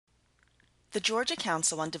The Georgia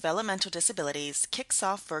Council on Developmental Disabilities kicks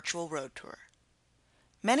off virtual road tour.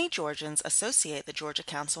 Many Georgians associate the Georgia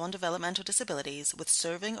Council on Developmental Disabilities with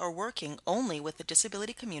serving or working only with the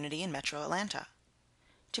disability community in Metro Atlanta.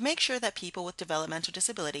 To make sure that people with developmental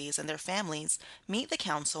disabilities and their families meet the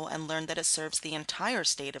council and learn that it serves the entire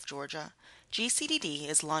state of Georgia, GCDD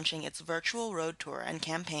is launching its virtual road tour and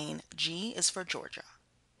campaign, G is for Georgia.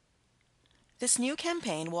 This new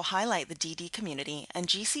campaign will highlight the DD community and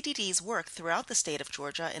GCDD's work throughout the state of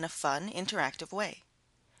Georgia in a fun, interactive way.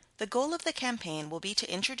 The goal of the campaign will be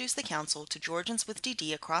to introduce the council to Georgians with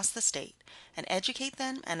DD across the state and educate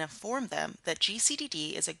them and inform them that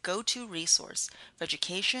GCDD is a go-to resource for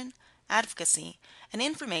education, advocacy, and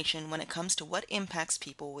information when it comes to what impacts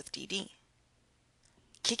people with DD.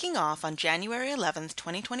 Kicking off on January 11,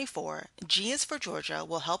 2024, G is for Georgia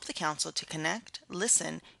will help the council to connect,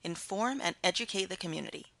 listen, inform, and educate the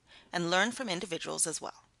community, and learn from individuals as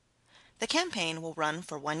well. The campaign will run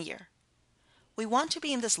for 1 year. We want to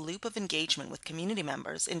be in this loop of engagement with community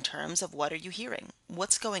members in terms of what are you hearing,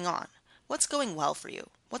 what's going on, what's going well for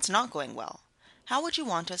you, what's not going well. How would you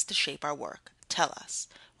want us to shape our work? Tell us,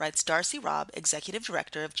 writes Darcy Robb, Executive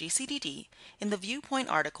Director of GCDD, in the Viewpoint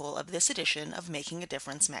article of this edition of Making a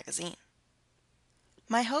Difference magazine.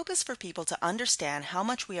 My hope is for people to understand how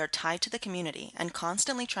much we are tied to the community and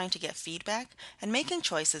constantly trying to get feedback and making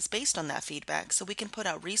choices based on that feedback so we can put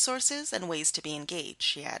out resources and ways to be engaged,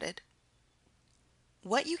 she added.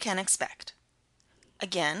 What you can expect.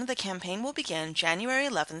 Again, the campaign will begin January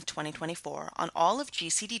 11, 2024 on all of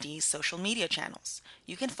GCDD's social media channels.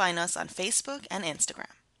 You can find us on Facebook and Instagram.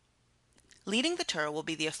 Leading the tour will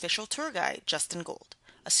be the official tour guide, Justin Gould,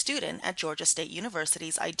 a student at Georgia State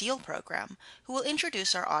University's IDEAL program, who will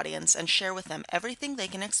introduce our audience and share with them everything they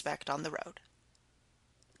can expect on the road.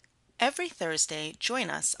 Every Thursday, join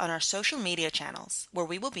us on our social media channels, where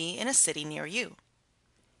we will be in a city near you.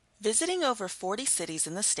 Visiting over 40 cities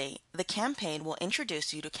in the state, the campaign will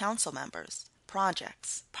introduce you to council members,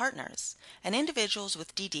 projects, partners, and individuals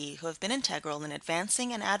with DD who have been integral in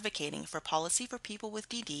advancing and advocating for policy for people with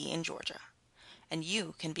DD in Georgia. And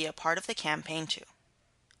you can be a part of the campaign too.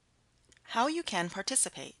 How you can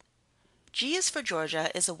participate. G is for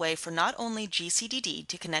Georgia is a way for not only GCDD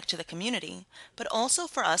to connect to the community, but also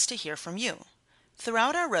for us to hear from you.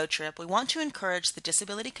 Throughout our road trip, we want to encourage the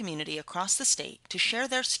disability community across the state to share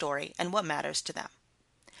their story and what matters to them.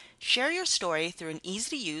 Share your story through an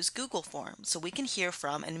easy-to-use Google form so we can hear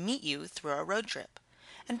from and meet you through our road trip.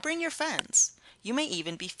 And bring your friends. You may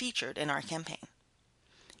even be featured in our campaign.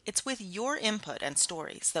 It's with your input and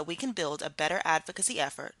stories that we can build a better advocacy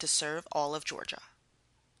effort to serve all of Georgia.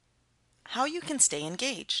 How you can stay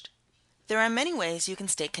engaged. There are many ways you can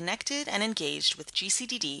stay connected and engaged with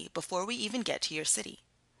GCDD before we even get to your city.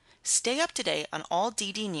 Stay up to date on all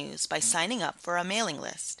DD news by signing up for our mailing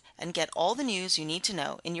list and get all the news you need to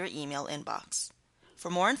know in your email inbox. For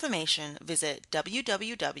more information, visit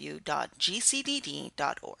www.gcdd.org.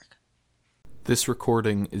 This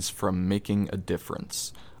recording is from Making a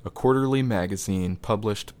Difference, a quarterly magazine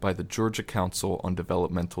published by the Georgia Council on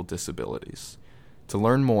Developmental Disabilities. To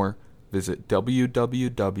learn more, visit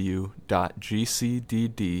www.gcdd.org.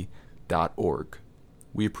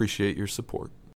 We appreciate your support.